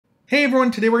Hey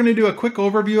everyone, today we're going to do a quick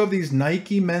overview of these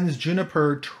Nike men's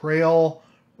Juniper trail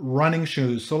running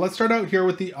shoes. So let's start out here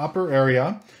with the upper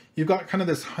area. You've got kind of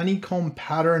this honeycomb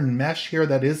pattern mesh here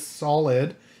that is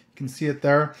solid. You can see it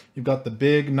there. You've got the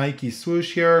big Nike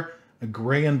swoosh here, a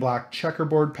gray and black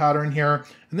checkerboard pattern here.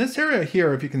 And this area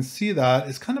here, if you can see that,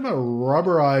 is kind of a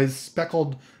rubberized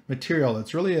speckled material.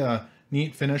 It's really a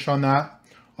neat finish on that.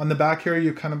 On the back here,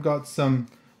 you've kind of got some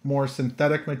more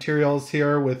synthetic materials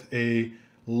here with a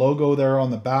logo there on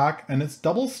the back, and it's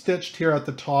double stitched here at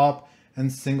the top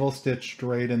and single stitched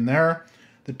right in there.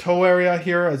 The toe area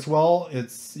here as well,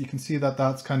 you can see that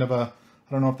that's kind of a,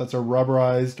 I don't know if that's a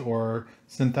rubberized or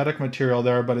synthetic material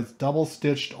there, but it's double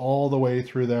stitched all the way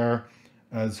through there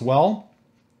as well.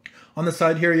 On the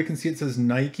side here, you can see it says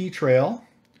Nike Trail.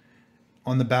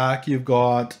 On the back, you've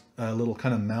got a little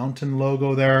kind of mountain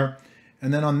logo there.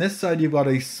 And then on this side, you've got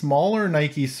a smaller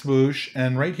Nike swoosh,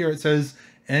 and right here it says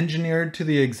engineered to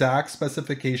the exact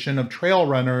specification of trail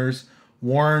runners,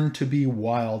 worn to be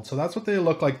wild. So that's what they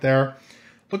look like there.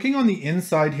 Looking on the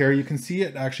inside here, you can see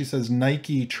it actually says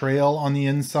Nike Trail on the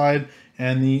inside,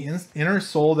 and the inner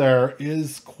sole there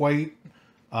is quite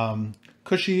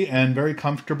cushy and very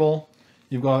comfortable.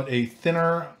 You've got a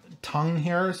thinner tongue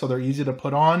here, so they're easy to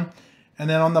put on. And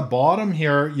then on the bottom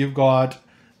here, you've got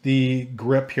the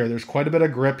grip here. There's quite a bit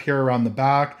of grip here around the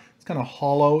back. It's kind of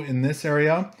hollow in this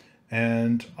area.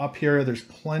 And up here, there's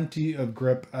plenty of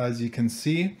grip, as you can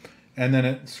see. And then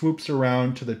it swoops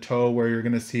around to the toe where you're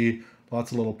gonna see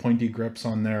lots of little pointy grips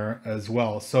on there as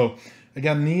well. So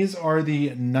again, these are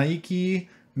the Nike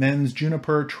men's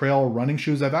Juniper trail running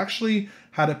shoes. I've actually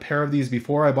had a pair of these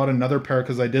before. I bought another pair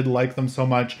because I did like them so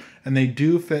much, and they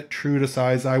do fit true to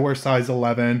size. I wear size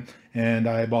 11, and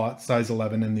I bought size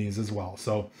 11 in these as well.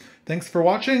 So thanks for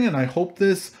watching, and I hope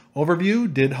this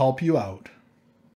overview did help you out.